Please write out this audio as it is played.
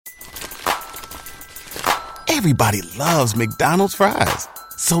Everybody loves McDonald's fries.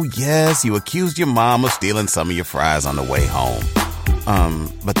 So yes, you accused your mom of stealing some of your fries on the way home.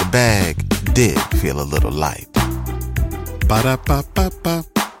 But the bag did feel a little light. Ba-da-ba-ba-ba.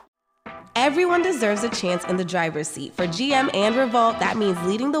 Everyone deserves a chance in the driver's seat. For GM and Revolt, that means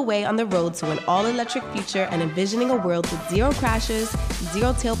leading the way on the road to an all-electric future and envisioning a world with zero crashes,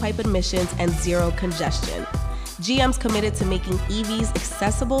 zero tailpipe emissions, and zero congestion. GM's committed to making EVs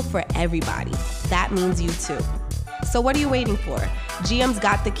accessible for everybody. That means you too. So what are you waiting for? GM's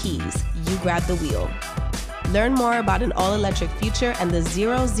got the keys. You grab the wheel. Learn more about an all-electric future and the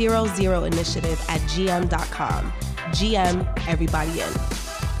 000 initiative at gm.com. GM, everybody in.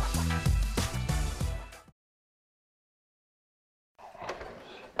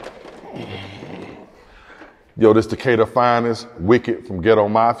 Yo, this Decatur finest, Wicked from Ghetto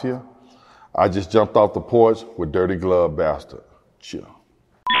Mafia. I just jumped off the porch with Dirty Glove Bastard. Chill.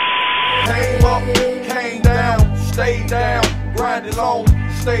 Came up, came down, stayed down, grinded on,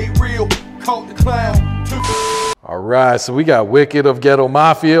 stayed real, caught the clown. All right, so we got Wicked of Ghetto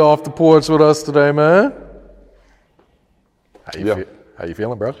Mafia off the porch with us today, man. How you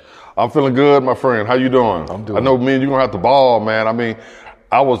feeling, bro? I'm feeling good, my friend. How you doing? I'm doing. I know me and you gonna have to ball, man. I mean,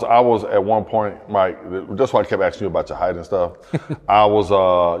 I was at one point, Mike. That's why I kept asking you about your height and stuff. I was,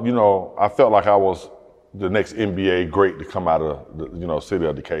 I felt like I was the next NBA great to come out of the, city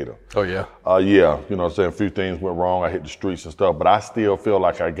of Decatur. Oh yeah. Yeah. You know what I'm saying? A few things went wrong. I hit the streets and stuff, but I still feel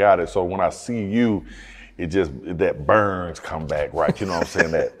like I got it. So when I see you, that burns come back, right? You know what I'm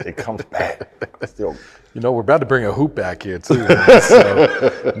saying? That it comes back. Still. We're about to bring a hoop back here too, man.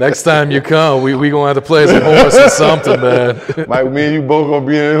 So next time you come, we gonna have to play some horse or something, man. Mike, me and you both gonna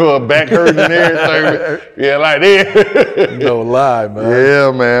be in here, back hurting and everything. Yeah, like that. No lie, man.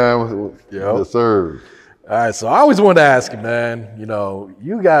 Yeah, man. Yep. Yes, sir. All right, so I always wanted to ask you, man,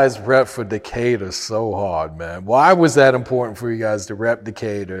 you guys rep for Decatur so hard, man. Why was that important for you guys to rep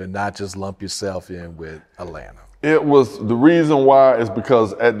Decatur and not just lump yourself in with Atlanta? It was, the reason why is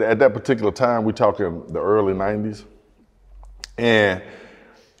because at that particular time, we talking the early 90s, and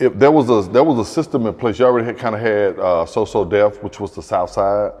there was a system in place. You already had So Def, which was the South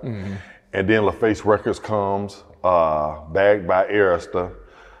Side, mm-hmm. And then LaFace Records comes, bagged by Arista.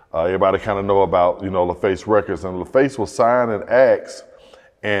 Everybody kind of know about, LaFace Records, and LaFace was signing acts,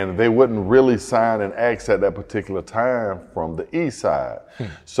 and they wouldn't really sign an acts at that particular time from the East Side.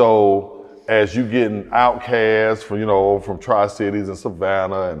 So as you getting Outkast from Tri-Cities and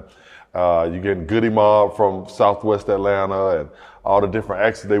Savannah, and you getting Goody Mob from Southwest Atlanta, and all the different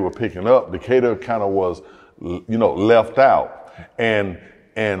acts that they were picking up, Decatur kind of was, left out. And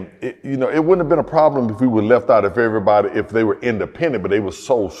it wouldn't have been a problem if we were left out if they were independent, but they were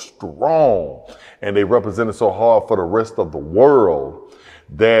so strong and they represented so hard for the rest of the world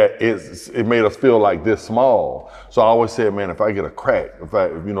that it made us feel like this small. So I always said, man, if I get a crack, if I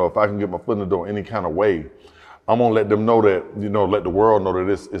can get my foot in the door any kind of way, I'm gonna let them know that, let the world know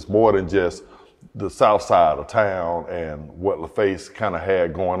that it's more than just the south side of town and what LaFace kind of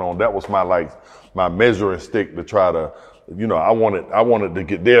had going on. That was my measuring stick to try to, I wanted to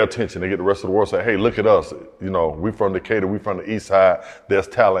get their attention, to get the rest of the world say, hey, look at us. We from Decatur, we from the East Side. There's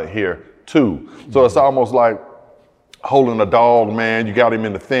talent here too. So it's almost like holding a dog, man. You got him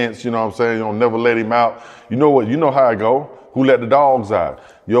in the fence, you know what I'm saying? You don't never let him out. You know what? You know how I go. Who let the dogs out?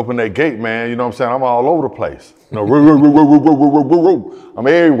 You open that gate, man. You know what I'm saying? I'm all over the place. I'm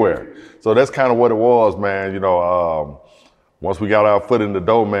everywhere. So that's kind of what it was, man. Once we got our foot in the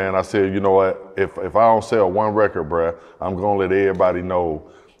door, man, I said, you know what? If I don't sell one record, bruh, I'm going to let everybody know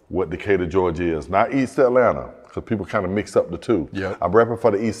what Decatur, Georgia is. Not East Atlanta, because people kind of mix up the two. Yep. I'm repping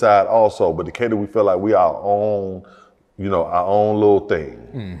for the East Side also, but Decatur, we feel like we our own little thing.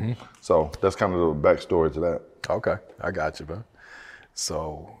 Mm-hmm. So that's kind of the backstory to that. Okay, I got you, man.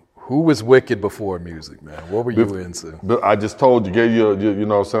 So who was Wicked before music, man? What were you into? I just told you, gave you,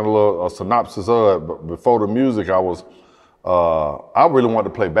 sent a synopsis of it, but before the music, I really wanted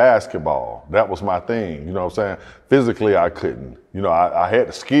to play basketball. That was my thing, you know what I'm saying? Physically, I couldn't. I had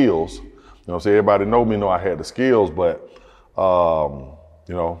the skills. Everybody know I had the skills, but,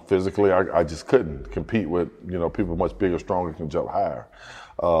 physically, I just couldn't compete with, people much bigger, stronger, can jump higher.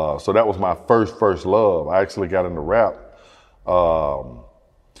 So that was my first love. I actually got into rap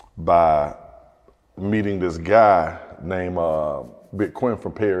by meeting this guy named Big Quinn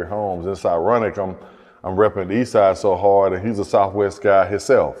from Perry Homes. It's ironic, I'm repping the East Side so hard, and he's a Southwest guy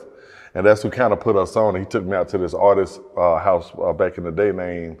himself. And that's who kind of put us on. He took me out to this artist house back in the day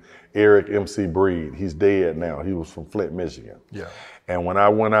named Eric MC Breed. He's dead now. He was from Flint, Michigan. Yeah. And when I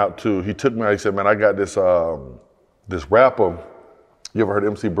went out he took me out, he said, man, I got this rapper You ever heard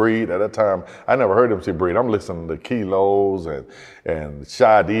MC Breed? At that time, I never heard MC Breed. I'm listening to Kilos and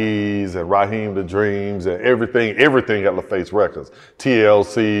Shadi's and Raheem the Dreams and everything at LaFace Records,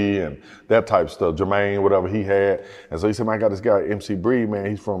 TLC and that type of stuff. Jermaine, whatever he had. And so he said, man, I got this guy MC Breed, man.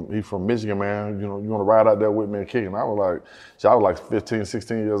 He's from Michigan, man. You want to ride out there with me and kick? And I was like 15,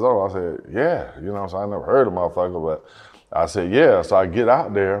 16 years old. I said, yeah. So I never heard of motherfucker, but I said, yeah. So I get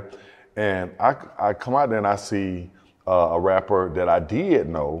out there and I come out there and I see a rapper that I did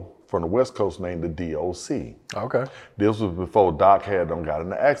know from the West Coast named the DOC. Okay. This was before Doc had them got in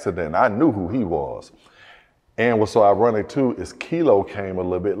the accident. I knew who he was. And what's so ironic too is Kilo came a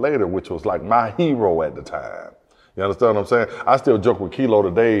little bit later, which was like my hero at the time. You understand what I'm saying? I still joke with Kilo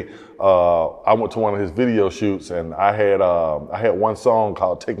today. I went to one of his video shoots and I had one song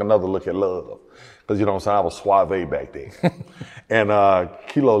called Take Another Look at Love. Because, you know what I'm saying, I was suave back then. And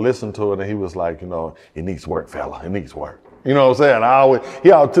Kilo listened to it and he was like, it needs work, fella. It needs work. You know what I'm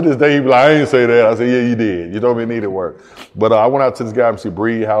saying? To this day, he be like, I ain't say that. I said, yeah, you did. You told me it needed work. But I went out to this guy, MC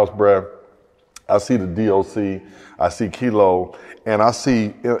Breed house, bruh. I see the DOC. I see Kilo. And I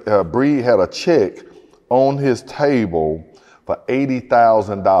see Breed had a check on his table for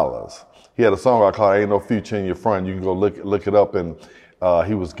 $80,000. He had a song I called Ain't No Future in Your Front. You can go look it up. And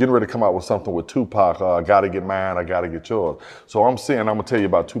he was getting ready to come out with something with Tupac. I gotta get mine, I gotta get yours. So I'm gonna tell you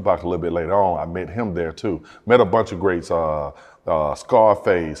about Tupac a little bit later on. I met him there too. Met a bunch of greats,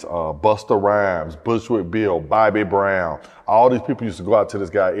 Scarface, Busta Rhymes, Bushwick Bill, Bobby Brown. All these people used to go out to this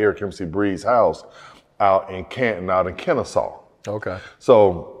guy, Eric MC Breed's house out in Canton, out in Kennesaw. Okay.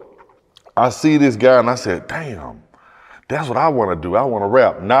 So I see this guy and I said, damn, that's what I wanna do. I wanna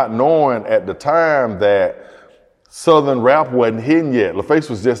rap. Not knowing at the time that Southern rap wasn't hitting yet. LaFace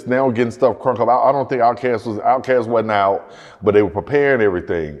was just now getting stuff crunk up. I don't think Outkast wasn't out, but they were preparing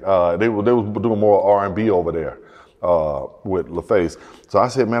everything. They was doing more R&B over there with LaFace. So I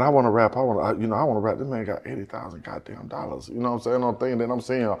said, man, I want to rap. I want to rap. This man got $80,000 goddamn dollars. You know what I'm saying? I'm thinking that I'm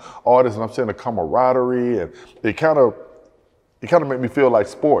seeing artists and I'm seeing the camaraderie, and it kind of made me feel like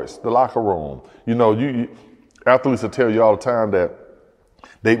sports, the locker room. You athletes will tell you all the time that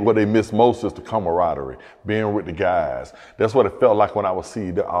what they miss most is the camaraderie, being with the guys. That's what it felt like when I would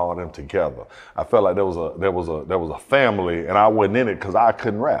see all of them together. I felt like there was a family, and I wasn't in it because I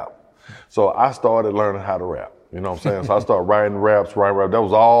couldn't rap. So I started learning how to rap. You know what I'm saying? So I started writing raps. That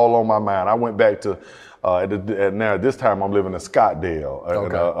was all on my mind. I went back to now this time I'm living in Scottsdale,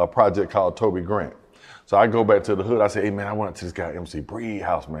 in a project called Toby Grant. So I go back to the hood. I say, hey, man, I went to this guy, MC Breed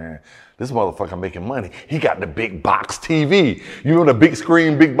house, man. This motherfucker making money. He got the big box TV. You know, the big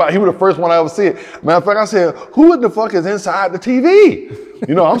screen, big box. He was the first one I ever see it. Matter of fact, I said, who the fuck is inside the TV?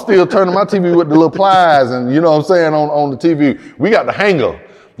 I'm still turning my TV with the little plies and, you know what I'm saying, on the TV. We got the hanger.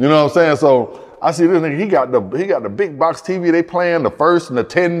 You know what I'm saying? So I see this nigga, he got the big box TV. They playing the first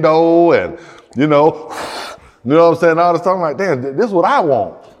Nintendo and, you know what I'm saying? All this stuff. I'm like, damn, this is what I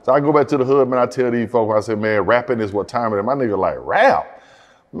want. So I go back to the hood, man, I tell these folks, I said, man, rapping is what time it is. My nigga like, rap?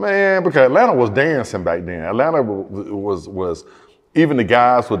 Man, because Atlanta was dancing back then. Atlanta was even the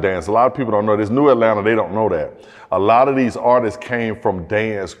guys were dancing. A lot of people don't know this. New Atlanta, they don't know that. A lot of these artists came from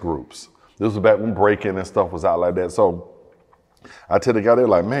dance groups. This was back when breaking and stuff was out like that. So I tell the guy, they're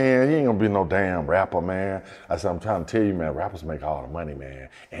like, man, you ain't gonna be no damn rapper, man. I said, I'm trying to tell you, man, rappers make all the money, man.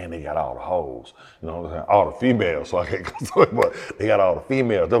 And they got all the hoes. You know what I'm saying? All the females. So I can't go through it, but they got all the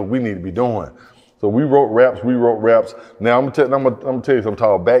females. That's what we need to be doing. So we wrote raps. Now I'm gonna tell you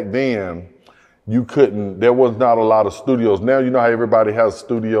something. Back then, there was not a lot of studios. Now you know how everybody has a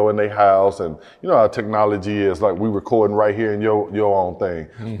studio in their house, and you know how technology is. Like we recording right here in your own thing.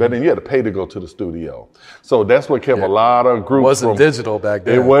 Mm-hmm. But then you had to pay to go to the studio. So that's what kept a lot of groups. It wasn't digital back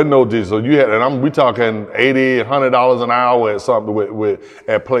then. It wasn't no digital. You had, and we talking $80, $100 an hour at something with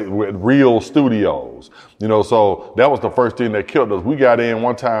real studios. You know, so that was the first thing that killed us. We got in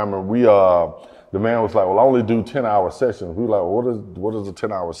one time and the man was like, well, I only do 10-hour sessions. We were like, well, what is a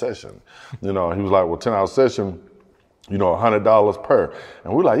 10-hour session? You know, he was like, well, 10-hour session, you know, $100 per.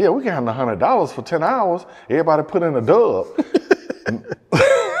 And we're like, yeah, we can have $100 for 10 hours. Everybody put in a dub.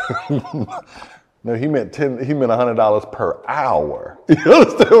 No, he meant $100 per hour. You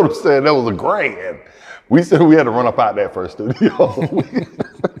understand what I'm saying? That was a grand. We said we had to run up out that first studio.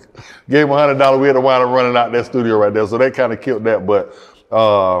 Gave him $100. We had to wind up running out that studio right there. So that kind of killed that. But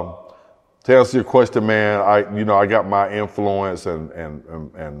to answer your question, man, I got my influence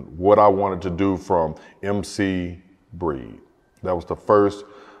and what I wanted to do from MC Breed. That was the first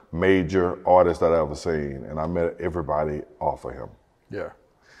major artist that I ever seen, and I met everybody off of him. Yeah.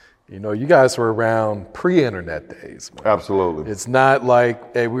 You know, you guys were around pre-internet days, man. Absolutely. It's not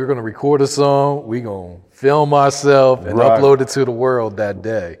like, hey, we're going to record a song, we're going to film ourselves and upload it to the world that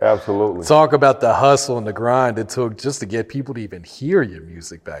day. Absolutely. Talk about the hustle and the grind it took just to get people to even hear your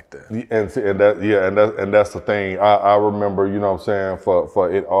music back then. And that's the thing. I remember, you know what I'm saying, for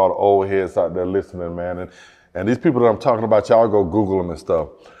it, all the old heads out there listening, man. And these people that I'm talking about, y'all go Google them and stuff.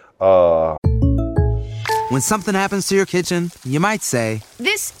 When something happens to your kitchen, you might say,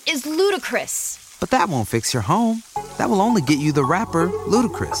 "This is ludicrous." but that won't fix your home. That will only get you the rapper,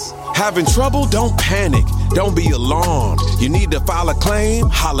 Ludacris. Having trouble? Don't panic. Don't be alarmed. You need to file a claim?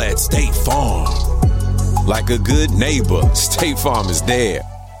 Holla at State Farm. Like a good neighbor, State Farm is there.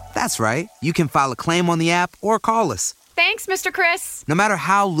 That's right. You can file a claim on the app or call us. Thanks, Mr. Chris. No matter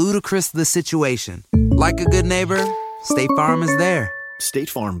how ludicrous the situation, like a good neighbor, State Farm is there. State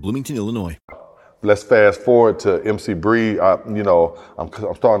Farm, Bloomington, Illinois. Let's fast forward to MC Breed. I'm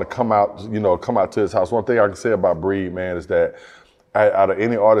starting to come out to his house. One thing I can say about Breed, man, is that out of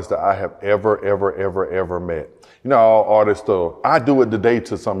any artist that I have ever met, you know, all artists, I do it today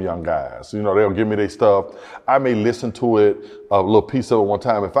to some young guys. You know, they'll give me their stuff. I may listen to it, a little piece of it one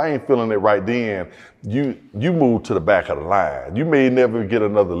time. If I ain't feeling it right then, you move to the back of the line. You may never get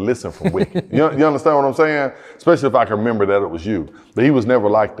another listen from Wicked. You understand what I'm saying? Especially if I can remember that it was you. But he was never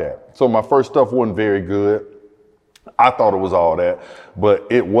like that. So my first stuff wasn't very good. I thought it was all that, but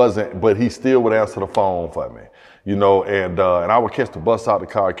it wasn't. But he still would answer the phone for me. You know, and I would catch the bus out the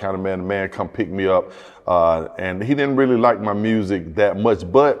car, kind of, man, the man come pick me up. And he didn't really like my music that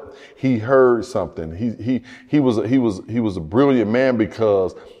much, but he heard something. He was a brilliant man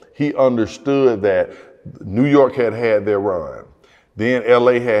because he understood that New York had their run. Then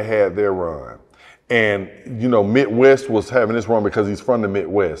LA had their run. And, you know, Midwest was having this run because he's from the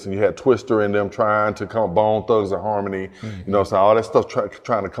Midwest. And you had Twister and them trying to come, Bone Thugs and Harmony, you know, so all that stuff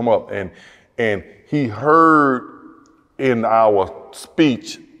trying to come up. And he heard in our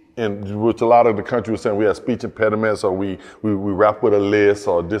speech, in which a lot of the country was saying we had speech impediments or we rap with a list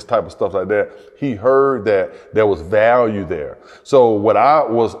or this type of stuff like that. He heard that there was value there. So what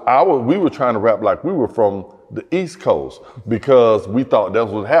we were trying to rap like we were from the East Coast because we thought that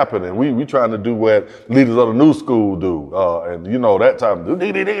was happening. We trying to do what leaders of the new school do. And you know, that time, and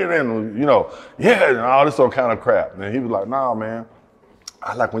you know, yeah, and all this other kind of crap. And he was like, nah, man.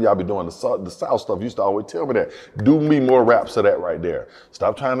 I like when y'all be doing the South stuff. You used to always tell me that. Do me more raps of that right there.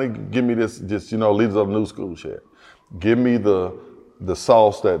 Stop trying to give me this, just, you know, leaders of the new school shit. Give me the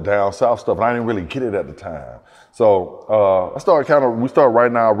sauce, that down South stuff. And I didn't really get it at the time. So we started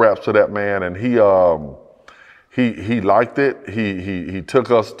writing our raps to that man, and he liked it. He took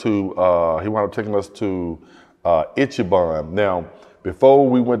us to he wound up taking us to Ichiban. Now, before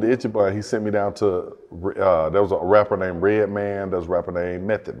we went to Ichiban, he sent me down to, there was a rapper named Redman, there was a rapper named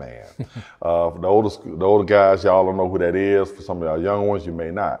Method Man. For the older guys, y'all don't know who that is. For some of y'all young ones, you may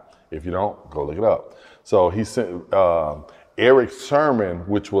not. If you don't, go look it up. So he sent Eric Sherman,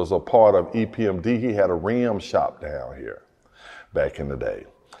 which was a part of EPMD. He had a rim shop down here back in the day.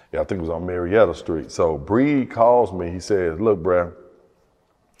 Yeah, I think it was on Marietta Street. So Breed calls me. He says, look, bruh,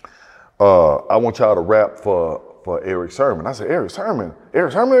 I want y'all to rap for Eric Sherman. I said, Eric Sherman?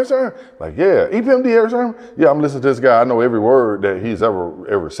 Eric Sherman? Like, yeah, EPMD Eric Sherman? Yeah, I'm listening to this guy. I know every word that he's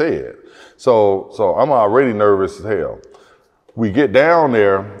ever said. So I'm already nervous as hell. We get down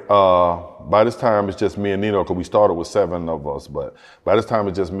there. By this time, it's just me and Nino, because we started with 7 of us. But by this time,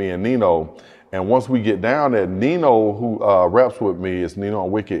 it's just me and Nino. And once we get down there, Nino, who raps with me, is Nino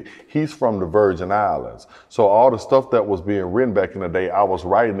and Wicked. He's from the Virgin Islands. So all the stuff that was being written back in the day, I was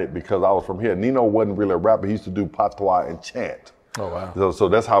writing it because I was from here. Nino wasn't really a rapper. He used to do patois and chant. Oh, wow. So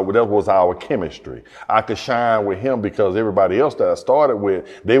that was our chemistry. I could shine with him because everybody else that I started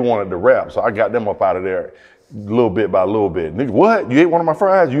with, they wanted to rap. So I got them up out of there little bit by little bit. Nigga, what? You ate one of my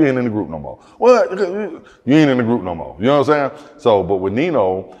fries? You ain't in the group no more. What? You ain't in the group no more. You know what I'm saying? So, but with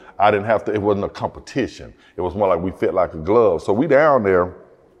Nino, I didn't have to, it wasn't a competition. It was more like we fit like a glove. So we down there,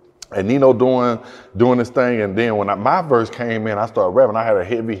 and Nino doing this thing, and then when my verse came in, I started rapping. I had a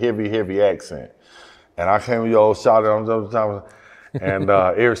heavy accent. And I came, shouted, and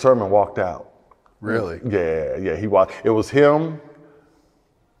Eric Sherman walked out. Really? Yeah, he walked. It was him,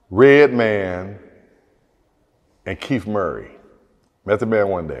 Redman, and Keith Murray. Method Man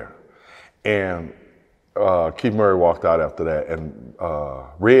wasn't there. And Keith Murray walked out after that, and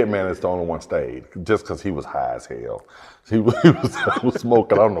Redman is the only one stayed, just because he was high as hell. He was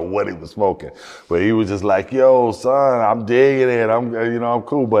smoking. I don't know what he was smoking, but he was just like, "Yo, son, I'm digging it. I'm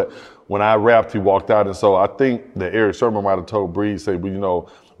cool." But when I rapped, he walked out. And so I think that Eric Sermon might have told Breeze, say, well, you know,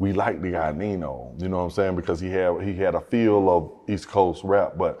 we like the guy Nino, you know what I'm saying? Because he had a feel of East Coast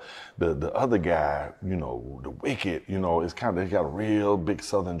rap, but the other guy, you know, the Wicked, you know, it's kind of, he got a real big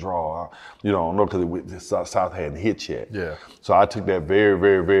Southern draw. You know, I don't know because the South hadn't hit yet. Yeah. So I took that very,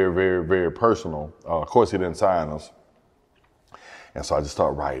 very, very, very, very personal. Of course, he didn't sign us. And so I just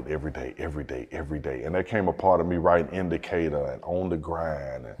started writing every day. And that came a part of me writing Indicator and On the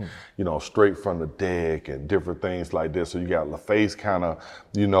Grind and, you know, Straight from the Deck and different things like this. So you got LaFace kind of,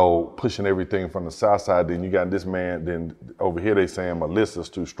 you know, pushing everything from the South side. Then you got this man, then over here they saying Melissa's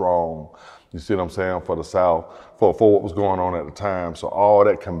too strong. You see what I'm saying? For the South, for what was going on at the time. So all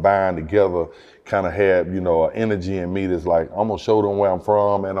that combined together kind of had, you know, an energy in me that's like, I'm going to show them where I'm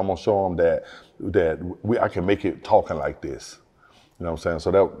from and I'm going to show them that I can make it talking like this. You know what I'm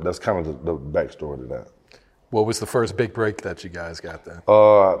saying? So that's kind of the backstory to that. What was the first big break that you guys got then?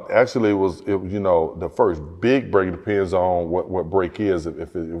 Actually, it was you know, the first big break depends on what break is.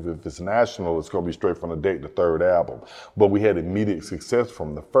 If it's national, it's going to be Straight from the Deck, the third album. But we had immediate success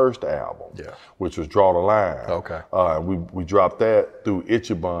from the first album, which was Draw the Line. Okay. We dropped that through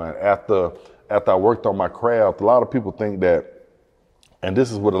Ichiban. After I worked on my craft, a lot of people think that, and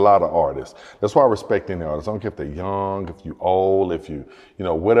this is with a lot of artists. That's why I respect any artist. I don't care if they're young, if you're old, if you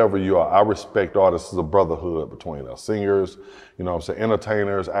know, whatever you are. I respect artists as a brotherhood between us. Singers, you know what I'm saying,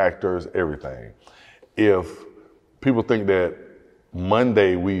 entertainers, actors, everything. If people think that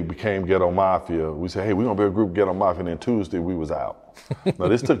Monday we became Ghetto Mafia, we say, hey, we're going to be a group Ghetto Mafia, and then Tuesday we was out. No,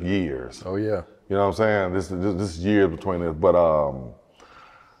 this took years. Oh, yeah. You know what I'm saying? This is years between this. But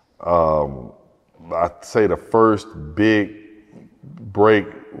I'd say the first big break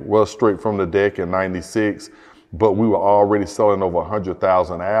was Straight from the Deck in '96, but we were already selling over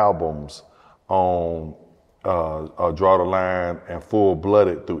 100,000 albums on Draw the Line and Full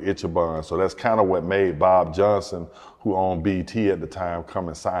Blooded through Ichiban. So that's kind of what made Bob Johnson, who owned BT at the time, come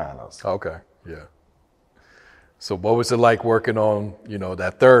and sign us. Okay, yeah. So what was it like working on, you know,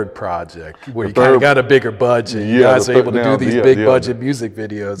 that third project where you kind of got a bigger budget? You guys are able to do these big budget music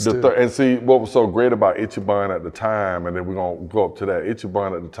videos too. And see, what was so great about Ichiban at the time, and then we're going to go up to that,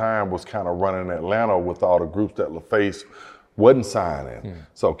 Ichiban at the time was kind of running Atlanta with all the groups that LaFace wasn't signing.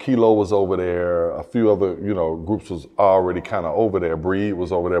 So Kilo was over there, a few other, you know, groups was already kind of over there. Breed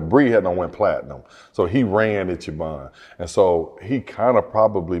was over there. Breed hadn't went platinum. So he ran Ichiban. And so he kind of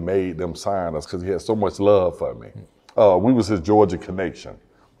probably made them sign us because he had so much love for me. We was his Georgia connection.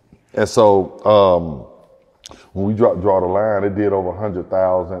 And so when we Draw the Line, it did over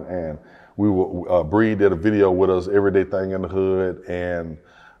 100,000, and we were, Breed did a video with us, Everyday Thing in the Hood, and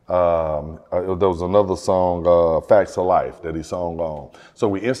there was another song, Facts of Life, that he sung on. So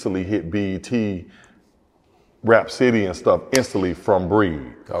we instantly hit BET, Rap City and stuff instantly from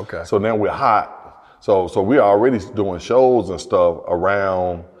Breed. Okay. So now we're hot. So we're already doing shows and stuff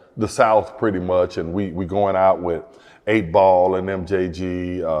around the South pretty much, and we going out with 8 Ball and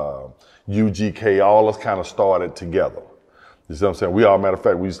MJG, UGK, all us kind of started together. You see what I'm saying? We all, matter of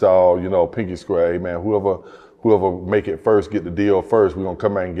fact, we used to all, you know, pinky square, hey man, whoever make it first, get the deal first, we're going to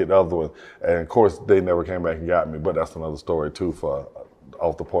come back and get the other one. And of course, they never came back and got me, but that's another story too for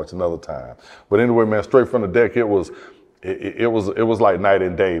Off the Porch another time. But anyway, man, Straight from the Deck, it was like night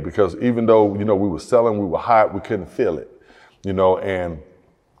and day, because even though, you know, we were selling, we were hot, we couldn't feel it, you know, and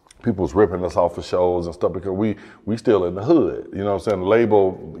people was ripping us off for shows and stuff because we still in the hood, you know what I'm saying? The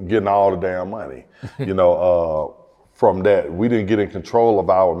label getting all the damn money, you know, from that. We didn't get in control of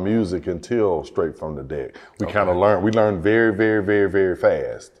our music until Straight from the Deck. We kind of learned very, very, very, very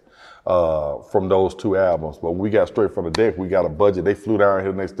fast from those 2 albums. But when we got Straight from the Deck, we got a budget. They flew down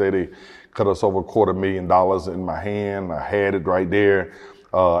here the next day. They cut us over $250,000 in my hand. I had it right there.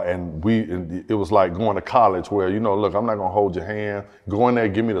 And it was like going to college where, you know, look, I'm not gonna hold your hand. Go in there,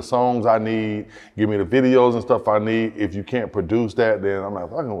 give me the songs I need, give me the videos and stuff I need. If you can't produce that, then I'm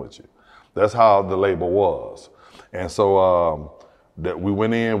not fucking with you. That's how the label was. And so that we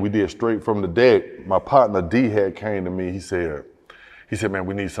went in, we did Straight from the Deck. My partner D had came to me, he said, man,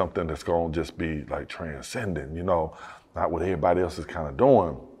 we need something that's gonna just be like transcendent, you know, not what everybody else is kind of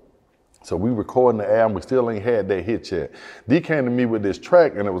doing. So we recording the album, we still ain't had that hit yet. D came to me with this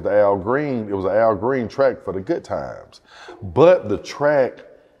track, and it was an Al Green track for the Good Times. But the track,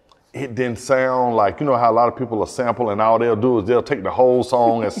 it didn't sound like, you know how a lot of people are sampling, and all they'll do is they'll take the whole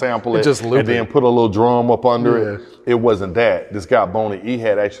song and sample it, just loop and then put a little drum up under it. It wasn't that. This guy Boney E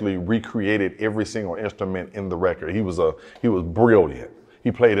had actually recreated every single instrument in the record. He was brilliant.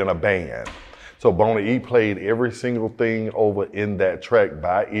 He played in a band. So Boney E played every single thing over in that track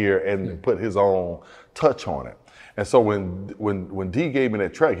by ear and put his own touch on it. And so when D gave me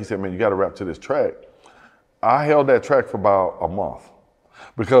that track, he said, man, you got to rap to this track. I held that track for about a month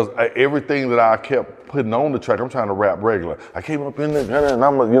because everything that I kept putting on the track, I'm trying to rap regular. I came up in there and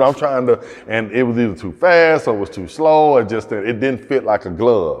I'm trying to, and it was either too fast or it was too slow or it didn't fit like a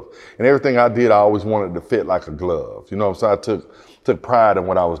glove. And everything I did, I always wanted to fit like a glove. So I took pride in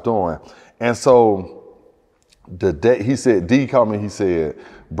what I was doing. And so the day he said, D called me, he said,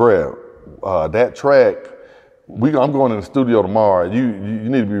 Brad, that track, I'm going in the studio tomorrow. You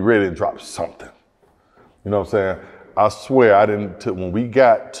need to be ready to drop something. You know what I'm saying? I swear when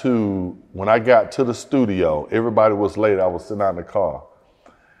I got to the studio, everybody was late. I was sitting out in the car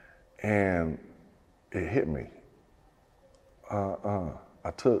and it hit me.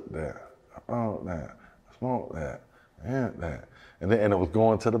 I took that. I found that. I smoked that. And that. And it was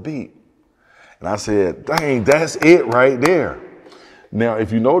going to the beat. And I said, dang, that's it right there. Now,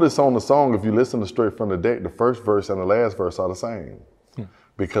 if you notice on the song, if you listen to Straight from the Deck, the first verse and the last verse are the same.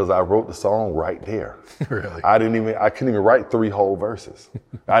 Because I wrote the song right there. Really? I couldn't even write 3 whole verses.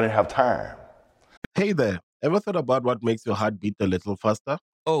 I didn't have time. Hey there, ever thought about what makes your heart beat a little faster?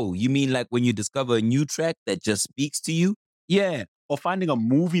 Oh, you mean like when you discover a new track that just speaks to you? Yeah, or finding a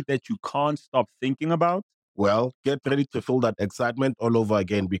movie that you can't stop thinking about? Well, get ready to feel that excitement all over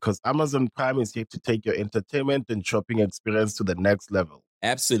again because Amazon Prime is here to take your entertainment and shopping experience to the next level.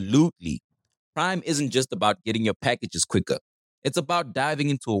 Absolutely. Prime isn't just about getting your packages quicker. It's about diving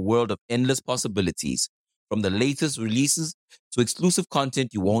into a world of endless possibilities, from the latest releases to exclusive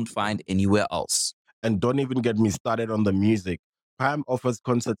content you won't find anywhere else. And don't even get me started on the music. Prime offers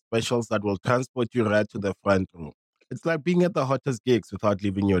concert specials that will transport you right to the front row. It's like being at the hottest gigs without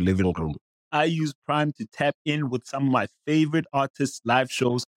leaving your living room. I use Prime to tap in with some of my favorite artists' live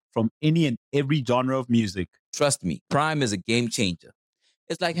shows from any and every genre of music. Trust me, Prime is a game changer.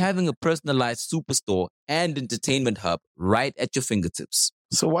 It's like having a personalized superstore and entertainment hub right at your fingertips.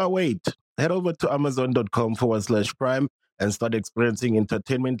 So why wait? Head over to amazon.com/Prime and start experiencing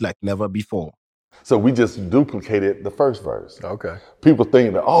entertainment like never before. So we just duplicated the first verse. Okay. People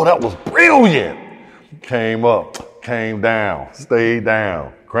thinking that, oh, that was brilliant. Came up, came down, stayed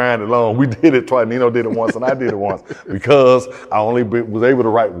down, grinded along. We did it twice. Nino did it once and I did it once because I only was able to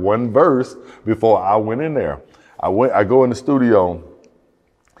write one verse before I went in there. I go in the studio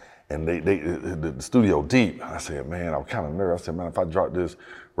and the studio deep. I said, man, I'm kind of nervous. I said, man, if I drop this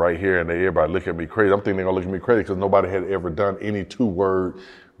right here and everybody look at me crazy, I'm thinking they're gonna look at me crazy because nobody had ever done any 2-word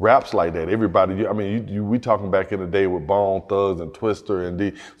raps like that. Everybody, we talking back in the day with Bone Thugs and Twister and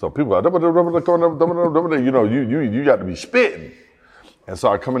D. So people are, you got to be spitting. And so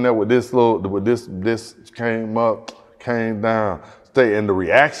I come in there with this this came up, came down, stay, and the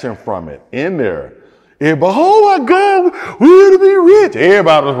reaction from it in there. Everybody, oh my God, we're to be rich.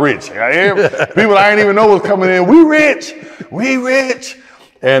 Everybody was rich. People I didn't even know was coming in. We rich.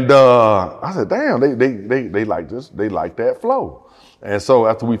 And I said, damn, they like this. They like that flow. And so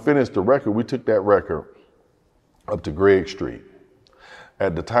after we finished the record, we took that record up to Greg Street.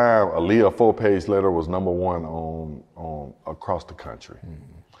 At the time, Aaliyah 4-page letter was number 1 on across the country.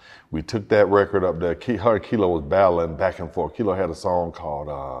 Mm-hmm. We took that record up there. Her and Kilo was battling back and forth. Kilo had a song called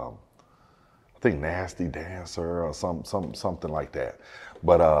I think Nasty Dancer or something like that.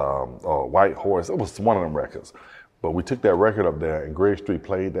 But White Horse, it was one of them records. But we took that record up there and Greg Street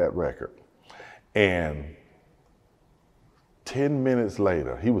played that record. And 10 minutes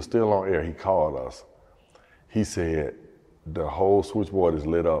later, he was still on air, he called us. He said, the whole switchboard is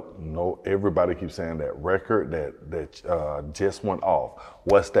lit up. No, everybody keeps saying that record that just went off.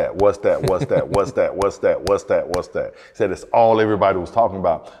 What's that? He said it's all everybody was talking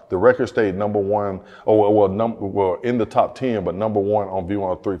about. The record stayed number 1, in the top 10, but number 1 on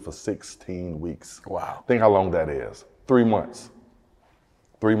V103 for 16 weeks. Wow. Think how long that is. 3 months.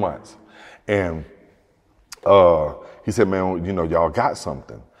 3 months. And he said, man, y'all got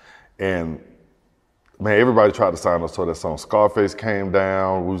something. And man, everybody tried to sign us to that song. Scarface came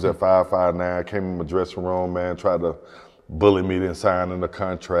down. We was at 559, came in my dressing room, man, tried to bully me to sign in the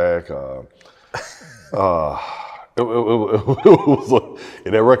contract. That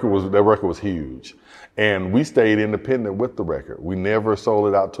record was huge. And we stayed independent with the record. We never sold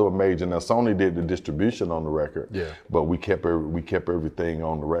it out to a major. Now Sony did the distribution on the record, but we kept everything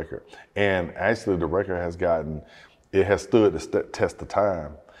on the record. And actually the record has stood the test of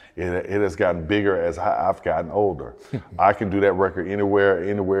time. It has gotten bigger as I've gotten older. I can do that record anywhere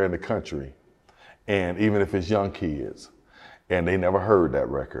in the country. And even if it's young kids and they never heard that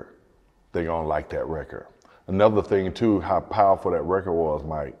record, they're gonna like that record. Another thing too, how powerful that record was,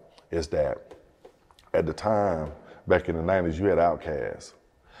 Mike, is that at the time, back in the 90s, you had Outkast.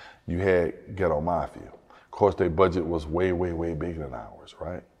 You had Ghetto Mafia. Of course, their budget was way, way, way bigger than ours,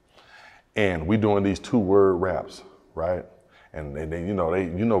 right? And we doing these 2-word raps, right? And they,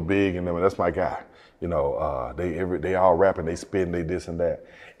 Big and them, that's my guy. They all rapping, they spin, they this and that.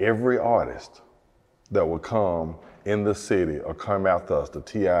 Every artist that would come in the city or come after us, the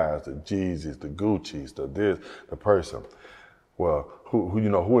T.I.s, the Jeezys, the Gucci's, the this, the person. Well, who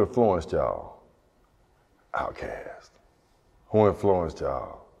influenced y'all? Outkast. Who influenced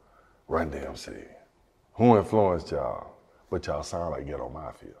y'all? Run DMC. Who influenced y'all? But y'all sound like Ghetto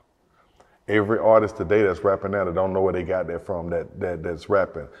Mafia. Every artist today that's rapping now that don't know where they got that from, that's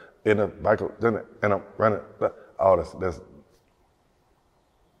rapping in a Michael, and I'm running, all that's.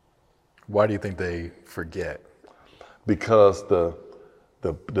 Why do you think they forget? Because the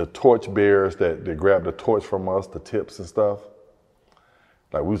torch bearers that grab the torch from us, the tips and stuff.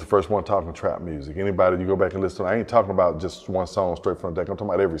 Like, we was the first one talking trap music. Anybody, you go back and listen to, I ain't talking about just one song straight from the deck. I'm talking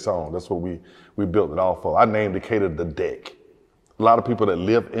about every song. That's what we built it all for. I named Decatur the Deck. A lot of people that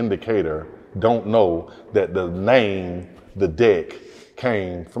live in Decatur don't know that the name, the Deck,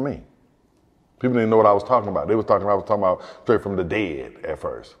 came from me. People didn't know what I was talking about. I was talking about straight from the dead at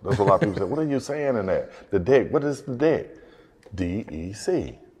first. That's what a lot of people said. What are you saying in that? The Deck, what is the Deck?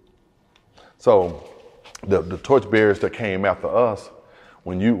 DEC. So the torchbearers that came after us,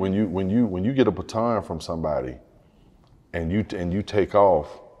 when you get a baton from somebody and you take off,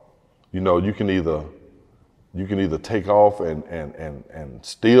 you can either take off and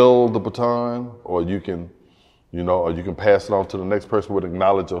steal the baton, or you can pass it on to the next person with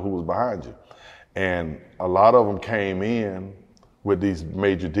knowledge of who was behind you. And a lot of them came in with these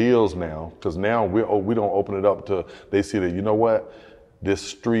major deals now, because now we don't open it up to, they see that, this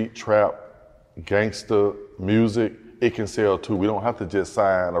street trap gangster music, it can sell too. We don't have to just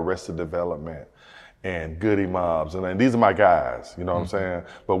sign Arrested Development and Goody Mobs, and these are my guys, you know what I'm saying?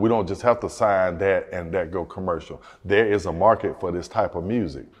 But we don't just have to sign that and that go commercial. There is a market for this type of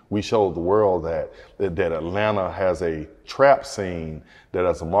music. We showed the world that Atlanta has a trap scene that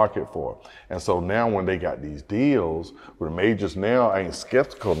has a market for. And so now when they got these deals, with the majors now ain't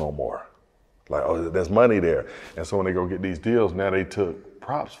skeptical no more. Like, oh, there's money there. And so when they go get these deals, now they took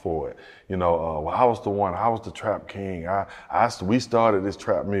props for it. Well, I was the one, I was the trap king. We started this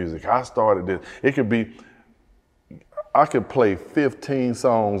trap music. I started this. It could be, I could play 15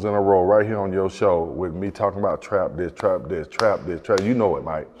 songs in a row right here on your show with me talking about trap this, trap this, trap this, trap. You know it,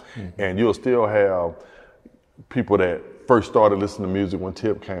 Mike. Mm-hmm. And you'll still have people that first started listening to music when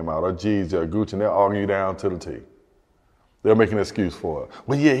Tip came out, or Jeezy or Gucci, and they'll argue you down to the T. They'll make an excuse for it.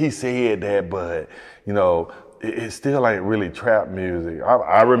 Well, yeah, he said that, but, it still ain't really trap music.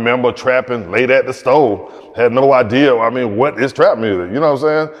 I remember trapping late at the stove. Had no idea, what is trap music? You know what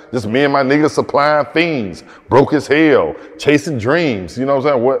I'm saying? Just me and my niggas supplying fiends, broke as hell, chasing dreams. You know what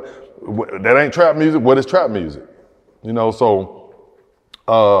I'm saying? What that ain't trap music. What is trap music? So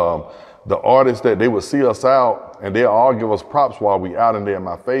the artists that they would see us out and they'll all give us props while we out in there in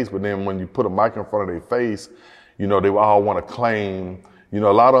my face. But then when you put a mic in front of their face, they would all want to claim. A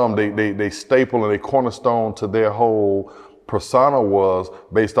lot of them, they staple and they cornerstone to their whole persona was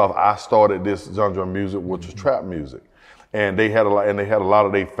based off, I started this genre of music, which was trap music. And they had a lot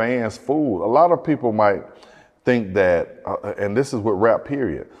of their fans fooled. A lot of people might think that, and this is with rap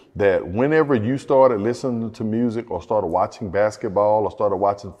period, that whenever you started listening to music or started watching basketball or started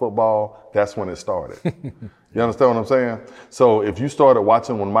watching football, that's when it started. You understand what I'm saying? So if you started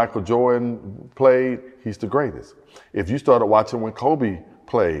watching when Michael Jordan played, he's the greatest. If you started watching when Kobe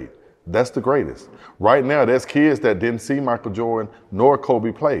played, that's the greatest. Right now, there's kids that didn't see Michael Jordan nor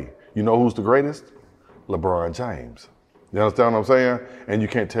Kobe play. You know who's the greatest? LeBron James. You understand what I'm saying? And you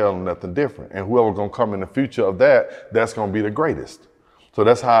can't tell them nothing different. And whoever's gonna come in the future of that, that's gonna be the greatest. So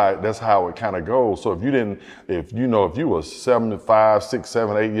that's how it kind of goes. So if you were 5, 6,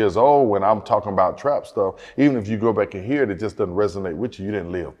 7, 8 years old when I'm talking about trap stuff, even if you go back and hear it, it just doesn't resonate with you. You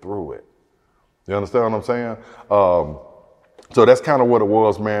didn't live through it. You understand what I'm saying? So that's kind of what it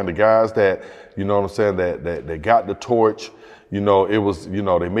was, man. The guys that, that got the torch, it was,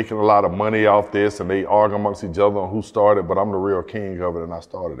 they making a lot of money off this and they argue amongst each other on who started, but I'm the real king of it and I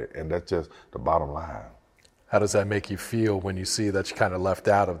started it. And that's just the bottom line. How does that make you feel when you see that you're kind of left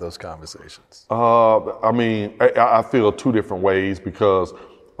out of those conversations? I feel two different ways because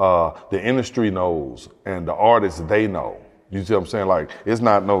the industry knows and the artists, they know. You see what I'm saying? Like, it's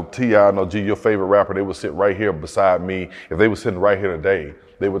not no T.I., no G, your favorite rapper, they would sit right here beside me. If they were sitting right here today,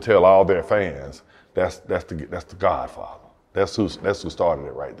 they would tell all their fans, that's the Godfather. That's who started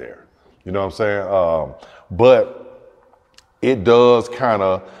it right there. You know what I'm saying? But it does kind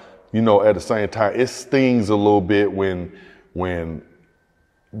of, at the same time, it stings a little bit when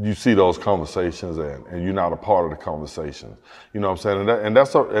you see those conversations and you're not a part of the conversation. You know what I'm saying?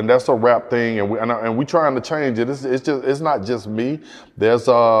 And that's a rap thing, and we trying to change it. It's not just me. There's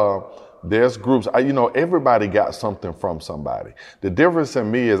groups. Everybody got something from somebody. The difference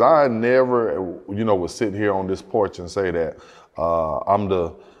in me is I never, would sit here on this porch and say that I'm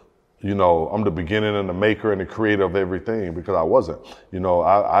the beginning and the maker and the creator of everything, because I wasn't.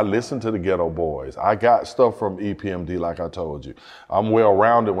 I listened to the Ghetto Boys. I got stuff from EPMD, like I told you. I'm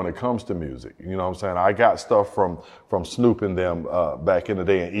well-rounded when it comes to music. You know what I'm saying? I got stuff from Snoop and them back in the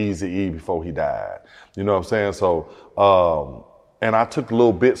day, and Eazy-E before he died. You know what I'm saying? So, and I took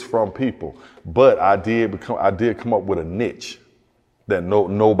little bits from people, but I did come up with a niche that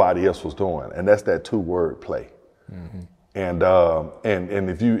nobody else was doing, and that's that 2-word play. Mm-hmm. And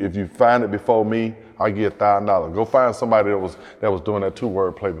if you find it before me, I'll give you $1,000. Go find somebody that was doing that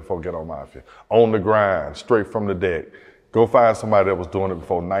 2-word play before Ghetto Mafia. On the grind, straight from the deck. Go find somebody that was doing it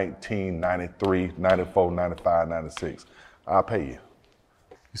before 1993, 94, 95, 96. I'll pay you.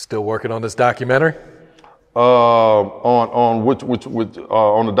 You still working on this documentary? On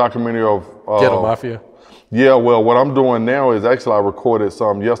the documentary of Ghetto Mafia? Yeah, well, what I'm doing now is actually I recorded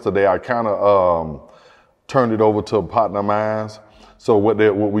some yesterday. I kind of turned it over to a partner of mine. So what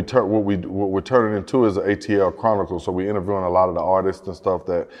we're turning into is an ATL Chronicle. So we're interviewing a lot of the artists and stuff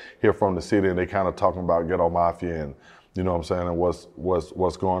that here from the city, and they kind of talking about Ghetto Mafia and you know what I'm saying, and what's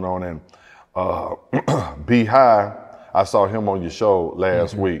going on. And B High, I saw him on your show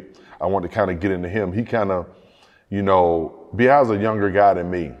last week. I want to kind of get into him. He kind of, B High's a younger guy than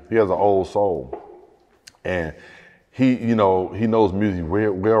me. He has an old soul, and he knows music,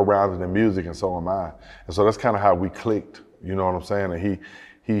 well-rounded in music, and so am I. And so that's kind of how we clicked, you know what I'm saying? And he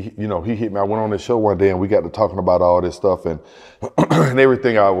hit me. I went on this show one day and we got to talking about all this stuff, and and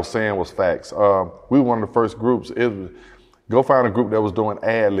everything I was saying was facts. We were one of the first groups. Go find a group that was doing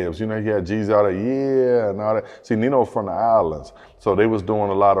ad-libs. You had G's out there, yeah, and all that. See, Nino's from the islands, so they was doing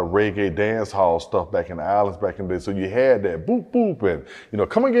a lot of reggae dance hall stuff back in the islands back in the day. So you had that boop, boop, and,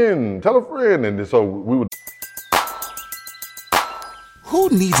 come again, tell a friend. And so we would. Who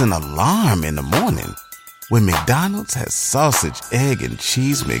needs an alarm in the morning when McDonald's has sausage, egg, and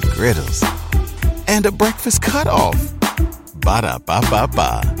cheese McGriddles and a breakfast cutoff?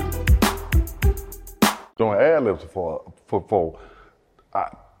 Ba-da-ba-ba-ba. Doing ad-libs for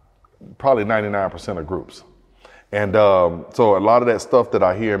probably 99% of groups. And so a lot of that stuff that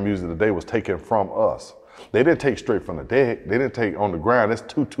I hear in music today was taken from us. They didn't take straight from the deck. They didn't take on the ground. That's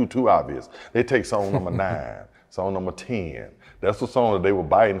too obvious. They take song number 9, song number 10. That's the song that they were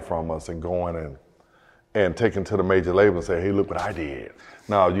biting from us and going and taking to the major label and say, hey, look what I did.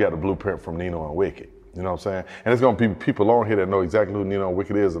 Now you got the blueprint from Nino and Wicked. You know what I'm saying? And it's going to be people on here that know exactly who Nino and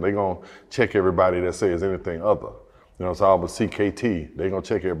Wicked is, and they're going to check everybody that says anything other. You know, so all the CKT, they're going to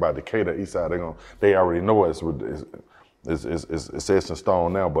check everybody. Decatur, Eastside, they already know it's set in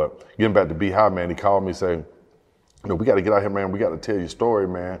stone now. But getting back to B High, man, he called me saying, we got to get out here, man. We got to tell your story,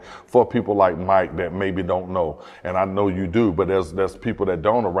 man, for people like Mike that maybe don't know. And I know you do, but there's people that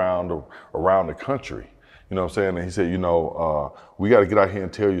don't around the country. You know what I'm saying? And he said, we got to get out here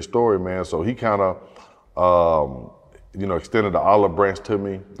and tell your story, man. So he kind of, extended the olive branch to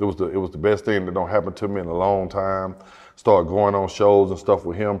me. It was the best thing that don't happen to me in a long time. Started going on shows and stuff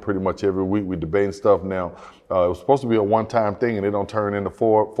with him pretty much every week. We debating stuff now. It was supposed to be a one-time thing, and it don't turn into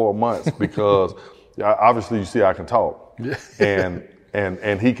four months because obviously you see I can talk,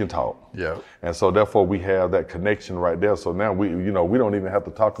 and he can talk. Yeah. And so therefore we have that connection right there. So now we don't even have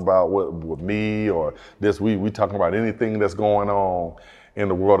to talk about what me or this. We talking about anything that's going on in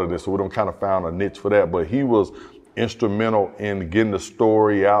the world of this. So we don't kind of found a niche for that. But he was instrumental in getting the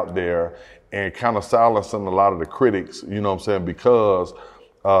story out there and kind of silencing a lot of the critics, you know what I'm saying? Because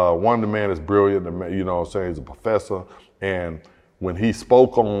one, the man is brilliant, you know what I'm saying? He's a professor. And when he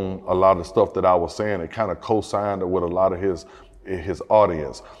spoke on a lot of stuff that I was saying, it kind of co-signed with a lot of his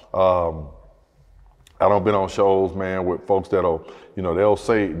audience. I done been on shows, man, with folks that'll, they'll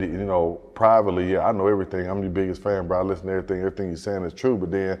say, privately, yeah, I know everything. I'm your biggest fan, bro. I listen to everything. Everything you're saying is true.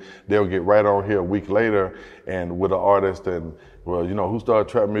 But then they'll get right on here a week later and with an artist and, well, who started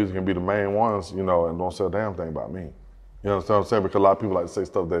trap music and be the main ones, and don't say a damn thing about me. You understand what I'm saying? Because a lot of people like to say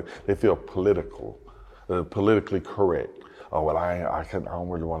stuff that they feel politically correct. Oh, well, I don't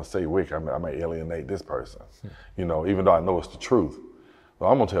really want to say Wick. I may alienate this person, even though I know it's the truth.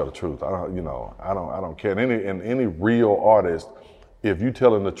 Well, I'm gonna tell the truth. I don't care. And any real artist, if you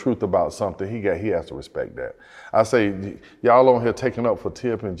telling the truth about something, he has to respect that. I say, y'all on here taking up for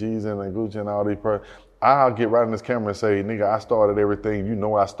Tip and Jeezy and Gucci and all these people. I'll get right in this camera and say, nigga, I started everything.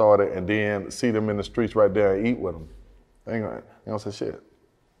 I started, and then see them in the streets right there and eat with them. They ain't gonna say shit.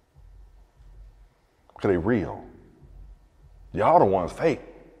 because they real. Y'all the ones fake.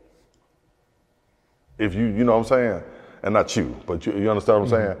 If you know what I'm saying? And not you, but you understand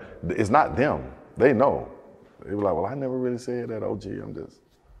what I'm saying? It's not them. They know. They were like, well, I never really said that, OG. I'm just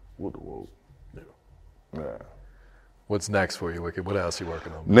whoop. Yeah. What's next for you, Wicked? What else are you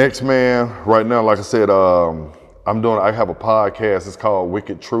working on? Next, man, right now, like I said, I have a podcast. It's called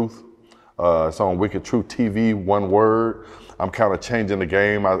Wicked Truth. It's on Wicked Truth TV, one word. I'm kind of changing the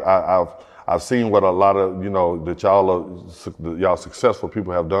game. I've seen what a lot of, that y'all successful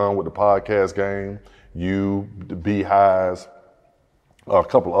people have done with the podcast game. You, the Beehives, a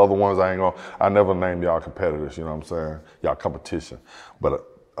couple other ones. I never named y'all competitors, you know what I'm saying? Y'all competition. But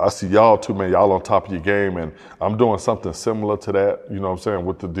I see y'all too, man. Y'all on top of your game, and I'm doing something similar to that, you know what I'm saying,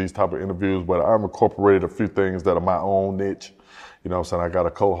 with these type of interviews. But I've incorporated a few things that are my own niche. You know what I'm saying? I got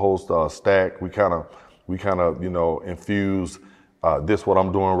a co-host, Stack. We kind of, infuse this what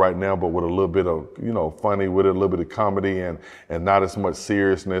I'm doing right now, but with a little bit of, funny with it, a little bit of comedy, and not as much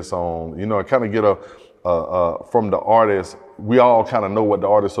seriousness on, kind of get from the artist. We all kind of know what the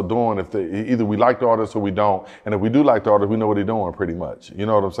artists are doing. If either we like the artist or we don't, and if we do like the artist, we know what they're doing pretty much. You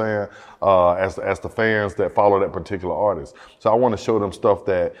know what I'm saying? As the fans that follow that particular artist. So I want to show them stuff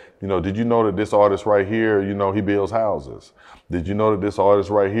that, did you know that this artist right here, he builds houses? Did you know that this artist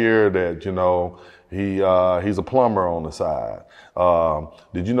right here that, he's a plumber on the side?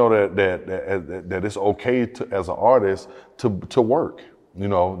 Did you know that it's okay as an artist to work?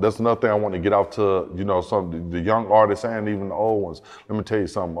 That's another thing I want to get out to, some the young artists and even the old ones. Let me tell you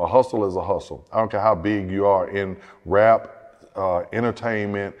something. A hustle is a hustle. I don't care how big you are in rap,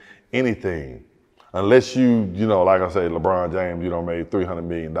 entertainment, anything. Unless you like I say, LeBron James, made $300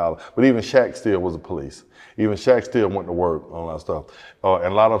 million. But even Shaq still was a police. Even Shaq still went to work on that stuff. And a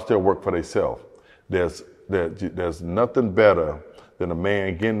lot of them still work for themselves. There's nothing better than a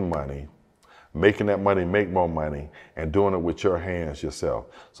man getting money, making that money make more money, and doing it with your hands yourself.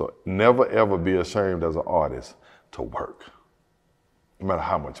 So never ever be ashamed as an artist to work, no matter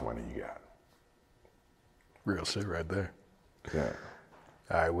how much money you got. Real shit right there. Yeah.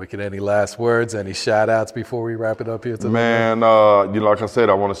 All right, Wicked, any last words, any shout outs before we wrap it up here today? Man, like I said,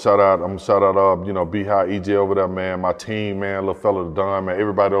 I'm gonna shout out, Beehive EJ over there, man, my team, man, little fella the Don, man,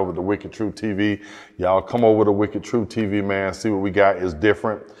 everybody over the Wicked Truth TV. Y'all come over to Wicked Truth TV, man, see what we got is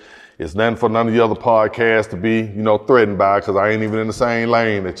different. It's nothing for none of the other podcasts to be, threatened by, because I ain't even in the same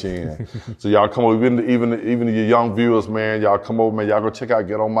lane that you're in. So y'all come over, even your young viewers, man, y'all come over, man, y'all go check out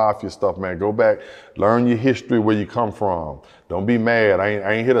Ghetto Mafia stuff, man. Go back, learn your history, where you come from. Don't be mad. I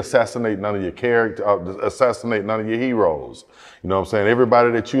ain't here to assassinate none of your character, assassinate none of your heroes. You know what I'm saying? Everybody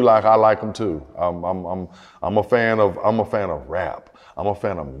that you like, I like them too. I'm a fan of rap. I'm a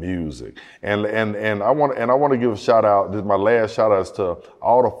fan of music, and I want to give a shout out. This is my last shout out to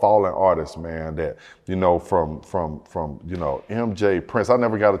all the fallen artists, man. That from MJ, Prince. I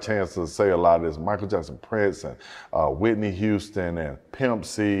never got a chance to say a lot of this. Michael Jackson, Prince, and Whitney Houston, and Pimp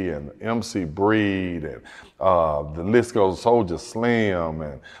C, and MC Breed, and the list goes. Soulja Slim,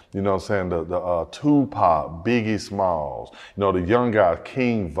 and the Tupac, Biggie Smalls. The young guys,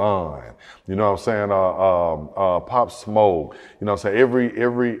 King Von. Pop Smoke.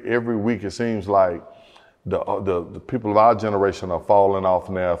 Every week it seems like the people of our generation are falling off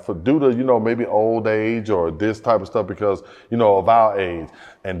now due to maybe old age or this type of stuff because of our age.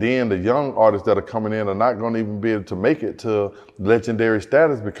 And then the young artists that are coming in are not going to even be able to make it to legendary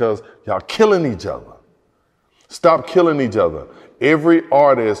status because y'all killing each other. Stop killing each other. Every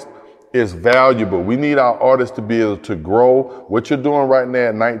artist is valuable. We need our artists to be able to grow. What you're doing right now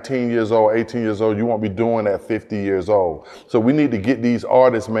at 19 years old, 18 years old, you won't be doing at 50 years old. So we need to get these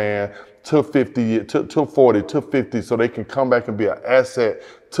artists, man, to 50, to 40, to 50, so they can come back and be an asset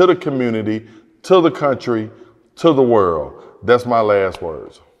to the community, to the country, to the world. That's my last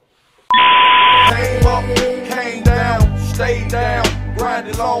words. Came up, came down, stayed down,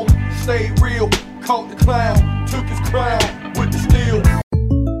 grinded on, stayed real, caught the clown, took his crown with the steel.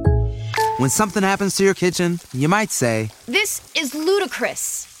 When something happens to your kitchen, you might say, "This is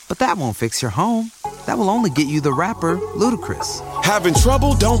ludicrous." But that won't fix your home. That will only get you the rapper, Ludacris. Having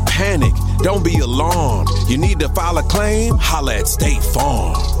trouble? Don't panic. Don't be alarmed. You need to file a claim? Holla at State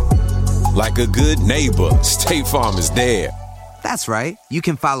Farm. Like a good neighbor, State Farm is there. That's right. You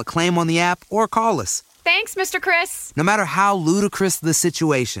can file a claim on the app or call us. Thanks, Mr. Chris. No matter how ludicrous the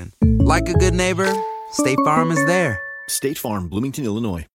situation, like a good neighbor, State Farm is there. State Farm, Bloomington, Illinois.